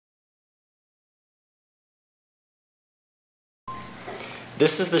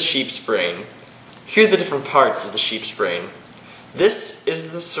This is the sheep's brain. Here are the different parts of the sheep's brain. This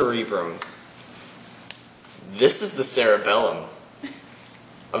is the cerebrum. This is the cerebellum.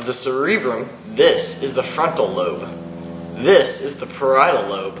 Of the cerebrum, this is the frontal lobe. This is the parietal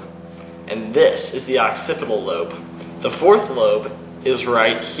lobe. And this is the occipital lobe. The fourth lobe is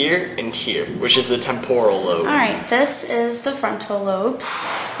right here and here, which is the temporal lobe. Alright, this is the frontal lobes,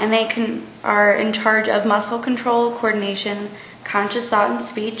 and they are in charge of muscle control, coordination, conscious thought, and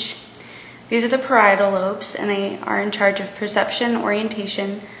speech. These are the parietal lobes, and they are in charge of perception,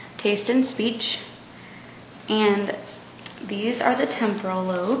 orientation, taste, and speech. And these are the temporal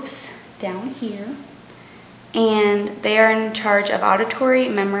lobes down here, and they are in charge of auditory,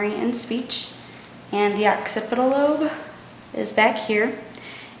 memory, and speech. And the occipital lobe is back here,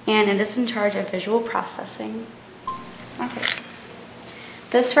 and it is in charge of visual processing. Okay.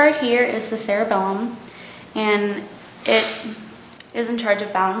 This right here is the cerebellum, and it is in charge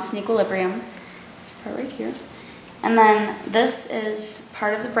of balance and equilibrium. This part right here. And then this is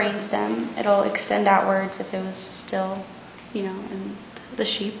part of the brainstem. It'll extend outwards if it was still, in the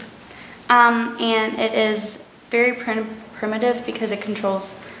sheep. And it is very primitive because it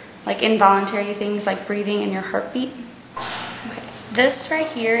controls like involuntary things like breathing and your heartbeat. Okay. This right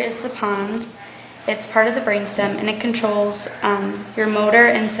here is the pons. It's part of the brainstem, and it controls your motor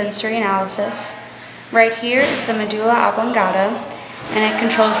and sensory analysis. Right here is the medulla oblongata, and it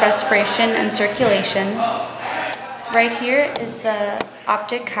controls respiration and circulation. Right here is the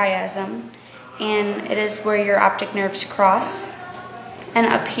optic chiasm, and it is where your optic nerves cross. And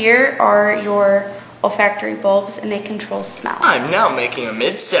up here are your olfactory bulbs, and they control smell. I'm now making a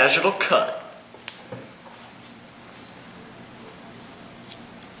mid-sagittal cut.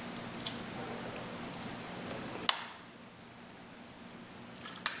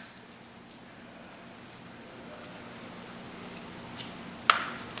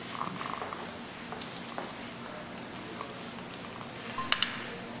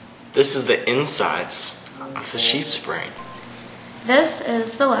 This is the insides of the sheep's brain. This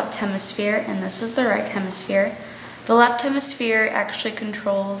is the left hemisphere, and this is the right hemisphere. The left hemisphere actually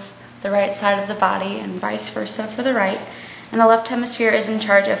controls the right side of the body, and vice versa for the right. And the left hemisphere is in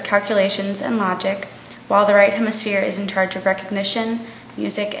charge of calculations and logic, while the right hemisphere is in charge of recognition,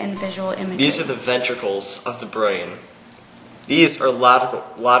 music, and visual imagery. These are the ventricles of the brain. These are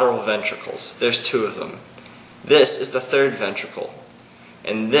lateral ventricles. There's two of them. This is the third ventricle.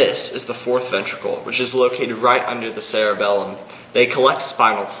 And this is the fourth ventricle, which is located right under the cerebellum. They collect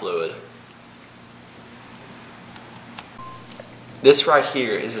spinal fluid. This right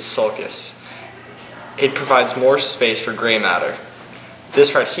here is a sulcus. It provides more space for gray matter.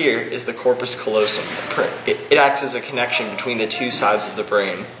 This right here is the corpus callosum. It acts as a connection between the two sides of the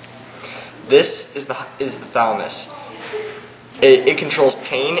brain. This is the thalamus. It controls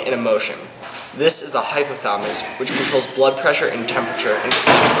pain and emotion. This is the hypothalamus, which controls blood pressure and temperature and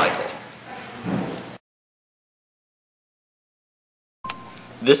sleep cycle.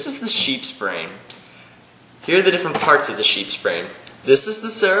 This is the sheep's brain. Here are the different parts of the sheep's brain. This is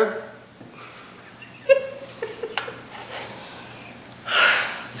the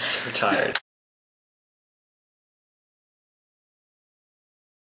I'm so tired.